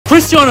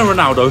Cristiano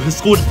Ronaldo has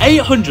scored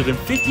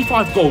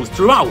 855 goals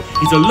throughout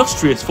his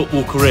illustrious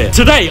football career.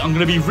 Today, I'm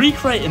going to be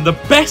recreating the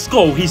best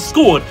goal he's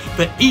scored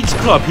for each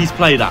club he's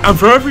played at. And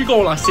for every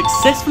goal I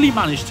successfully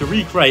managed to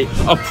recreate,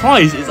 a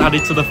prize is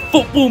added to the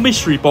football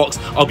mystery box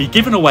I'll be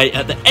giving away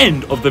at the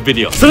end of the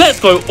video. So let's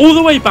go all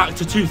the way back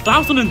to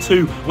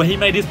 2002, where he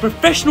made his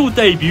professional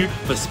debut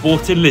for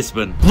Sporting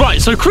Lisbon.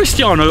 Right, so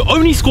Cristiano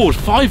only scored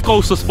 5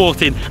 goals for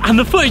Sporting, and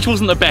the footage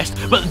wasn't the best,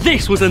 but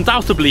this was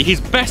undoubtedly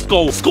his best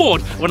goal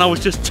scored when I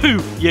was just 2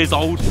 years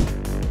old.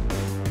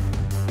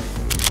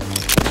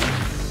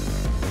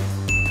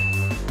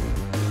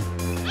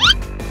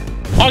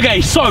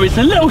 Okay, so it's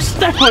a little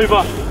step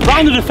over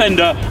round the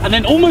defender and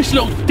then almost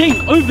a little dink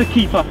over the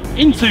keeper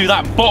into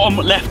that bottom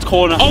left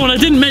corner. Oh, and I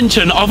didn't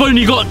mention I've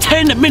only got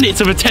 10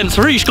 minutes of attempts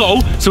for each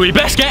goal, so we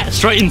best get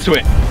straight into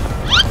it.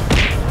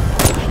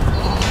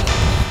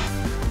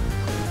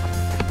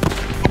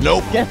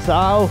 Nope. Guess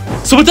so.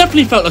 So I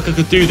definitely felt like I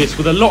could do this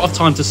with a lot of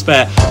time to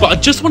spare, but I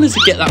just wanted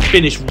to get that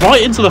finish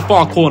right into the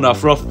far corner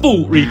for a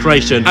full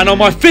recreation. And on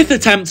my 5th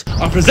attempt,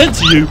 I present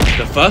to you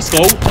the first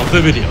goal of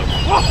the video.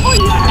 Oh,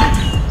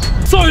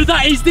 yeah. So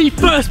that is the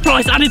first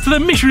prize added to the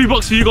mystery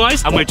box for you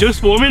guys, and we're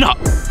just warming up.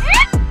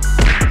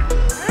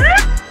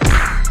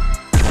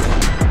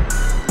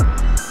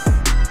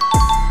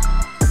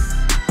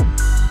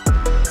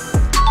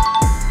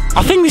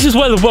 I think this is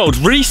where the world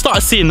really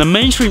started seeing the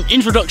mainstream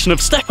introduction of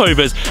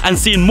stepovers and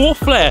seeing more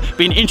flair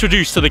being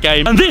introduced to the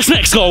game. And this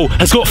next goal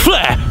has got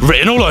flair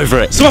written all over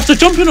it. So after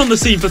jumping on the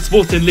scene for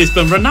Sporting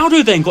Lisbon,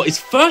 Ronaldo then got his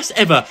first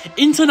ever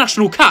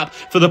international cap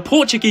for the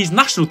Portuguese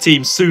national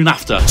team soon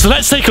after. So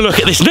let's take a look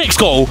at this next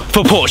goal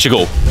for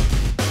Portugal.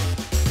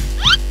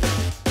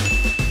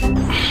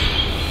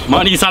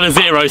 Might need to add a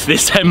 0 to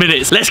this 10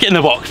 minutes. Let's get in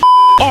the box.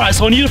 Alright,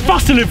 so I need a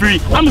fast delivery,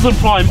 Amazon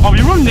Prime. I'll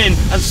be running in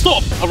and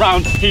stop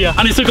around here.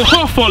 And it's like a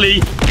half volley,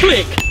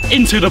 flick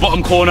into the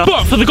bottom corner.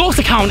 But for the goal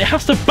to count, it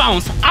has to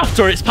bounce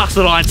after it's past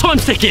the line.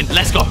 Time's ticking,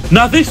 let's go.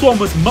 Now this one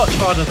was much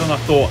harder than I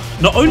thought.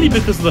 Not only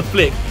because of the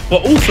flick,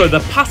 but also the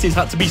passes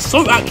had to be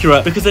so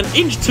accurate because an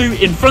inch 2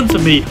 in front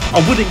of me,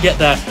 I wouldn't get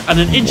there. And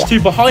an inch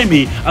 2 behind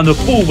me, and the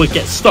ball would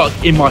get stuck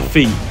in my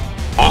feet.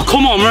 Oh,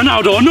 come on,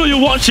 Ronaldo, I know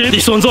you're watching.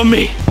 This one's on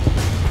me.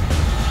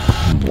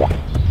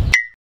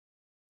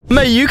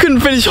 Mate, you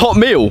couldn't finish hot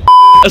meal.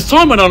 As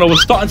time went on, I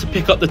was starting to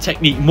pick up the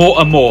technique more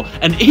and more,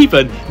 and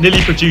even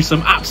nearly produced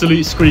some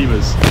absolute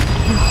screamers.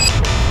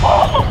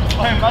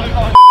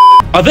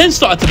 I then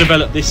started to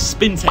develop this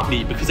spin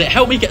technique because it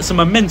helped me get some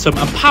momentum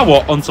and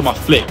power onto my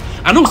flick,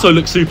 and also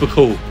look super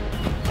cool.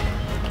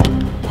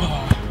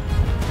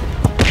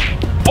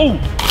 Oh!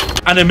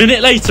 And a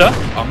minute later,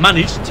 I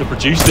managed to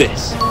produce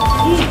this.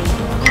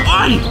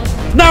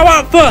 Now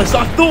at first,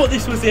 I thought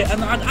this was it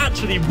and I'd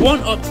actually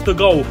one-upped the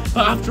goal,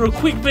 but after a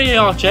quick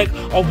VAR check,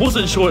 I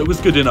wasn't sure it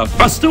was good enough.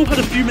 I still had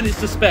a few minutes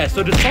to spare,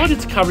 so decided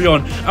to carry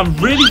on and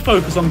really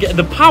focus on getting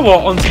the power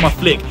onto my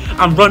flick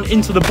and run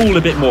into the ball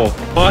a bit more.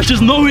 Oh, I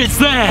just know it's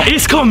there.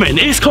 It's coming,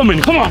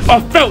 come on. I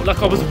felt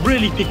like I was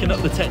really picking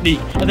up the technique,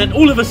 and then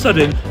all of a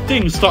sudden,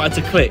 things started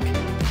to click.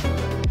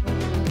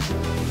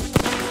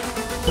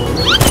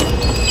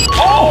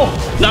 Oh!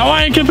 Now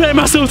I ain't comparing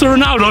myself to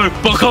Ronaldo,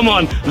 but come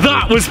on,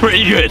 that was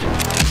pretty good.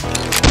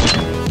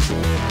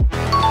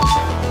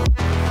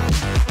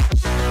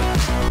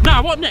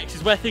 Now up next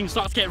is where things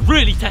start to get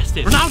really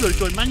tested. Ronaldo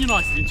joined Man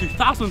United in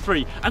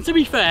 2003, and to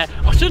be fair,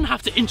 I shouldn't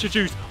have to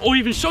introduce or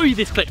even show you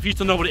this clip for you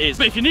to know what it is.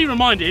 But if you need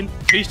reminding,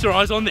 feast your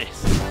eyes on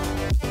this.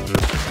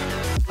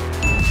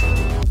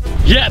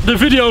 Yeah, the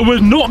video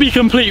would not be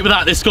complete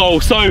without this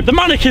goal. So the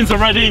mannequins are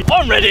ready,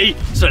 I'm ready,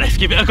 so let's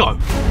give it a go.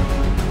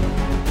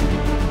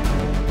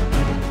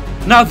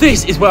 Now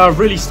this is where I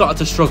really started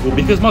to struggle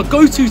because my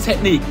go-to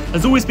technique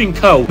has always been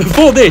curl.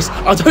 Before this,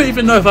 I don't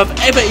even know if I've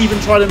ever even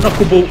tried a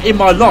knuckleball in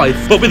my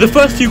life. But with the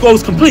first 2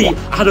 goals complete,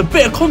 I had a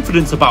bit of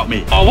confidence about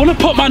me. I want to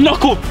put my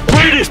knuckle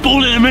through this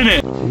ball in a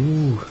minute.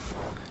 Ooh,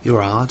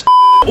 you're hard.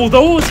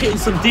 Although I was hitting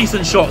some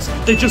decent shots,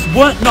 they just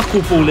weren't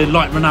knuckleballing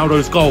like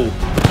Ronaldo's goal.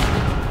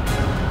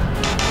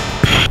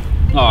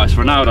 Oh, it's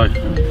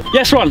Ronaldo.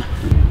 Yes, Ron.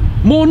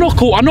 More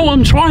knuckle, I know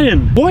I'm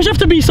trying. Why do you have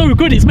to be so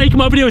good? It's making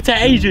my video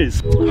take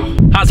ages.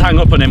 Had to hang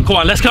up on him. Come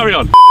on, let's carry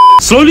on.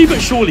 Slowly but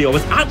surely, I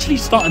was actually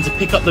starting to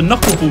pick up the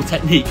knuckleball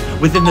technique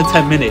within the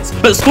 10 minutes.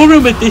 But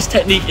scoring with this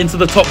technique into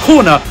the top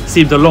corner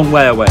seemed a long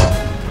way away.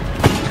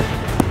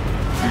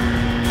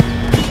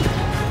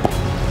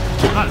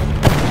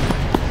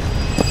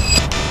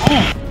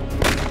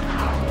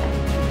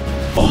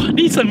 Oh, I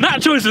need some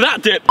nachos with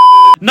that dip.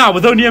 Now,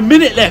 with only a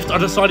minute left, I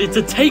decided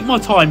to take my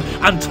time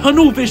and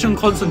tunnel vision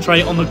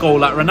concentrate on the goal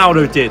like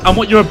Ronaldo did. And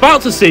what you're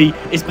about to see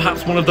is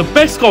perhaps one of the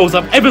best goals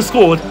I've ever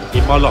scored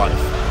in my life.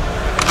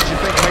 What do you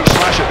think he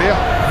smash it there?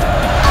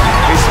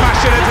 He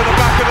smashed it into the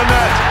back of the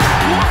net.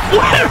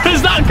 Where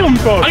has that come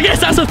from? I guess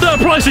that's a 3rd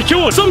prize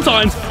secured.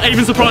 Sometimes I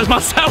even surprise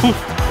myself. It's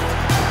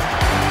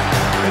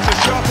a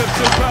shot of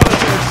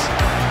superlatives.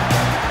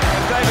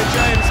 And David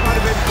James might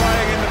have been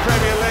playing in the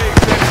Premier League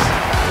since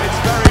its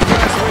very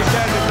first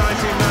weekend in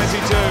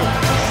 1992.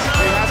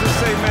 He hasn't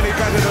seen many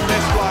better than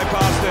this fly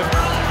past him.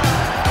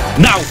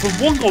 Now, from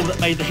one goal that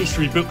made the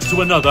history books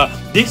to another,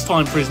 this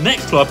time for his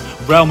next club,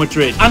 Real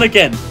Madrid. And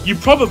again, you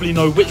probably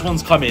know which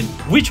one's coming.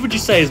 Which would you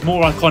say is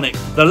more iconic,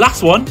 the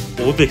last one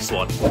or this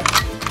one?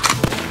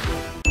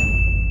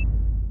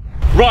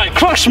 Right,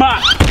 crush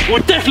mat will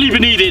definitely be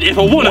needed if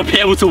I want to be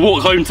able to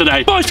walk home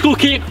today. Bicycle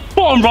kick,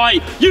 bottom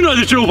right, you know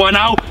the drill by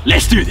now.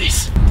 Let's do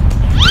this.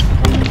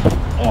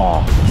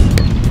 Oh.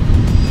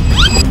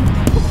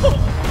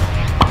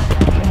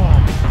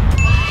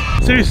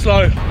 Too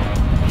slow.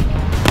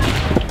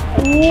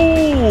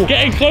 Ooh,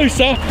 getting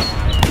closer.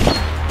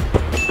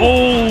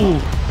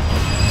 Oh.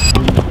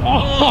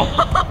 Oh.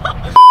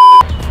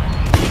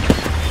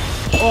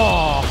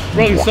 Oh,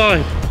 wrong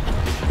side.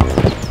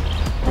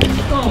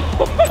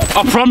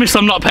 I promise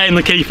I'm not paying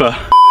the keeper.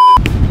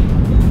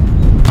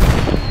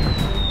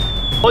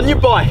 On your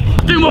bike.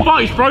 Dude, my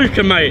bike's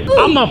broken, mate.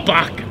 And my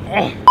back.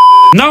 Oh.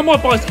 Now my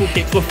bicycle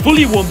kicks were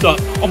fully warmed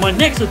up. On my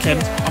next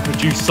attempt, I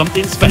produced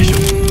something special.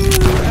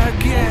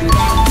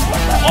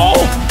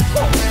 Oh!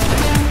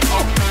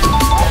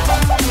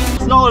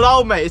 It's not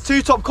allowed, mate. It's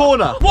two top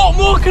corner. What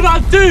more can I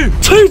do?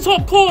 Two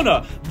top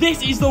corner.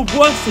 This is the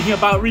worst thing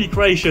about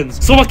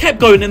recreations. So I kept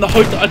going in the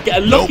hope that I'd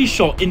get a lucky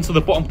shot into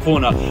the bottom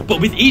corner.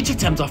 But with each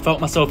attempt, I felt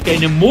myself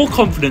gaining more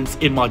confidence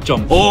in my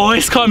jump. Oh,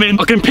 it's coming.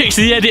 I can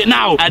picture the edit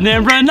now. And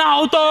then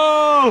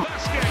Ronaldo.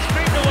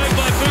 Beaten away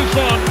by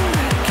Buffon.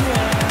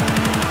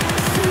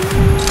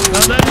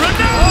 And then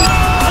Ronaldo.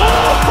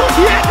 Oh,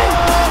 yes.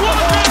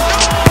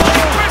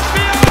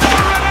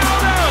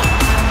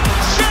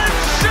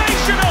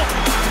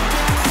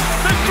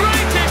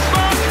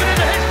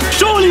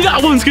 Surely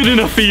that one's good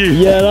enough for you.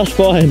 Yeah, that's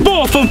fine.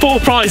 4 from 4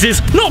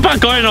 prizes. Not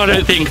bad going, I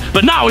don't think.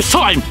 But now it's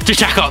time to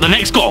check out the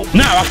next goal.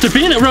 Now, after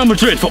being at Real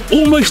Madrid for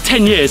almost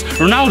 10 years,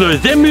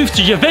 Ronaldo then moved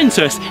to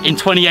Juventus in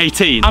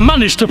 2018 and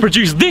managed to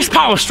produce this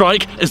power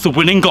strike as the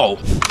winning goal.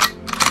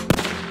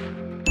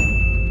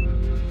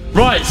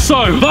 Right,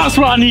 so that's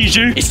where I need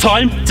you. It's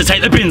time to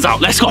take the bins out.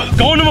 Let's go.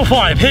 Goal number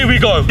 5. Here we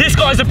go. This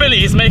guy's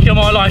ability is making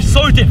my life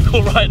so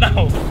difficult right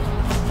now.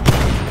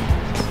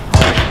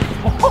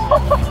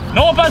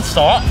 Not a bad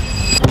start.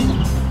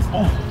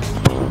 Oh.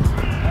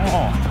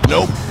 Oh.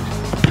 Nope.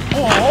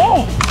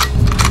 Oh.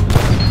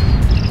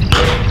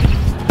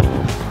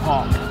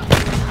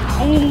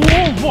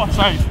 Oh, what a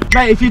save.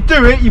 Mate, if you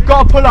do it, you've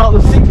got to pull out the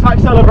 6-pack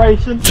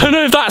celebration. Don't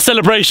know if that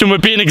celebration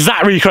would be an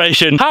exact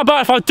recreation. How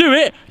about if I do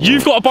it,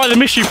 you've got to buy the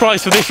mystery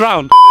prize for this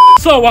round.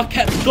 So I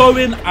kept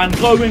going and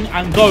going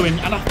and going,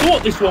 and I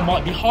thought this one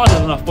might be harder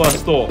than I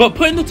first thought. But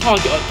putting the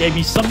target up gave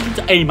me something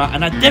to aim at,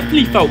 and I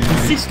definitely felt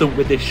consistent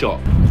with this shot.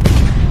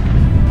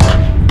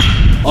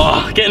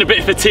 Oh, getting a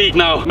bit fatigued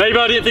now. Maybe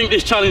I didn't think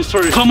this challenge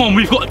through. Come on,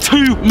 we've got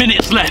 2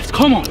 minutes left.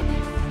 Come on.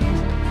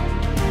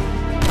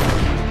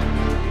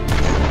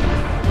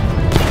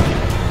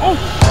 Oh.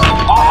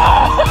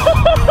 Oh.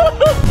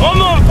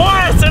 I'm on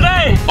fire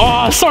today.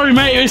 Oh, sorry,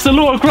 mate. It's the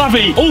law of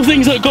gravity. All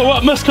things that go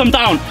up must come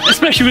down,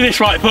 especially with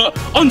this right foot.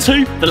 On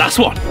to the last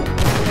one.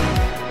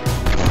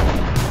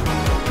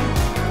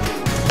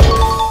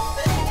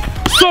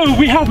 So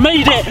we have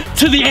made it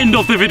to the end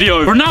of the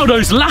video.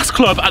 Ronaldo's last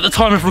club at the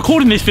time of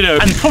recording this video,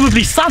 and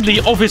probably sadly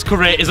of his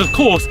career, is of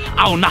course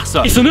Al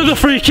Nassr. It's another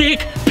free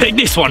kick. Pick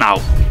this one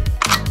out.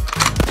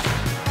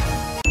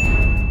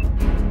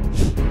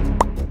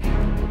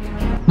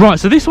 Right,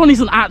 so this one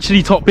isn't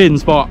actually top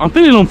bins, but I'm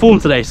feeling on form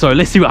today, so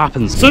let's see what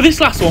happens. So this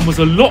last one was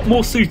a lot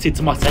more suited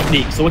to my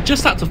technique, so I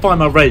just had to find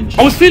my range.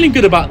 I was feeling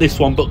good about this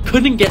one, but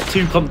couldn't get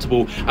too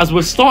comfortable as I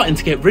was starting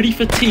to get really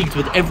fatigued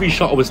with every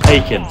shot I was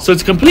taking. So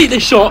to complete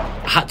this shot,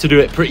 I had to do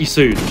it pretty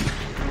soon.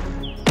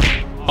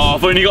 Oh,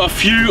 I've only got a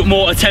few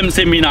more attempts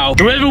in me now.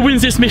 Whoever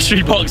wins this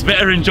mystery box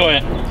better enjoy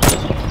it.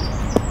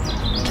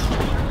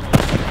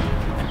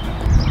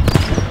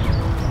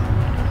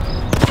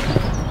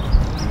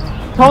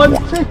 Time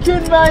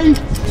ticking, mate.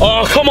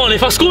 Oh, come on.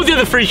 If I score the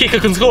other free kick, I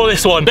can score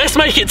this one. Let's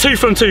make it 2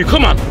 from 2.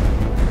 Come on.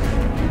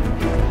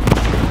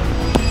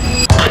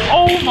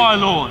 Oh, my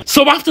Lord.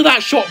 So after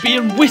that shot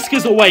being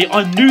whiskers away,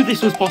 I knew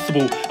this was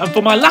possible. And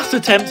for my last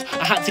attempt,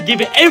 I had to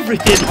give it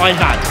everything I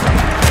had.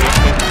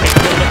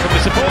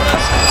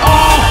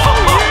 Oh!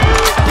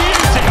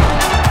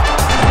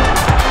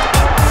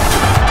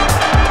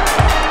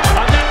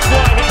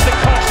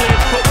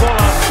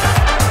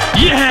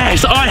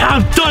 Yes, I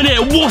have done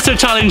it. What a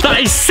challenge. That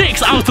is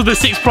 6 out of the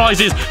 6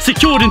 prizes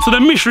secured into the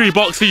mystery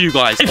box for you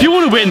guys. If you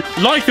want to win,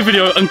 like the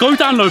video and go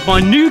download my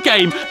new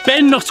game,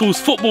 Ben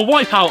Nuttall's Football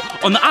Wipeout,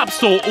 on the App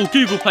Store or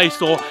Google Play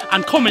Store,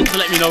 and comment to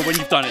let me know when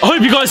you've done it. I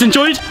hope you guys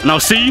enjoyed, and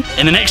I'll see you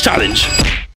in the next challenge.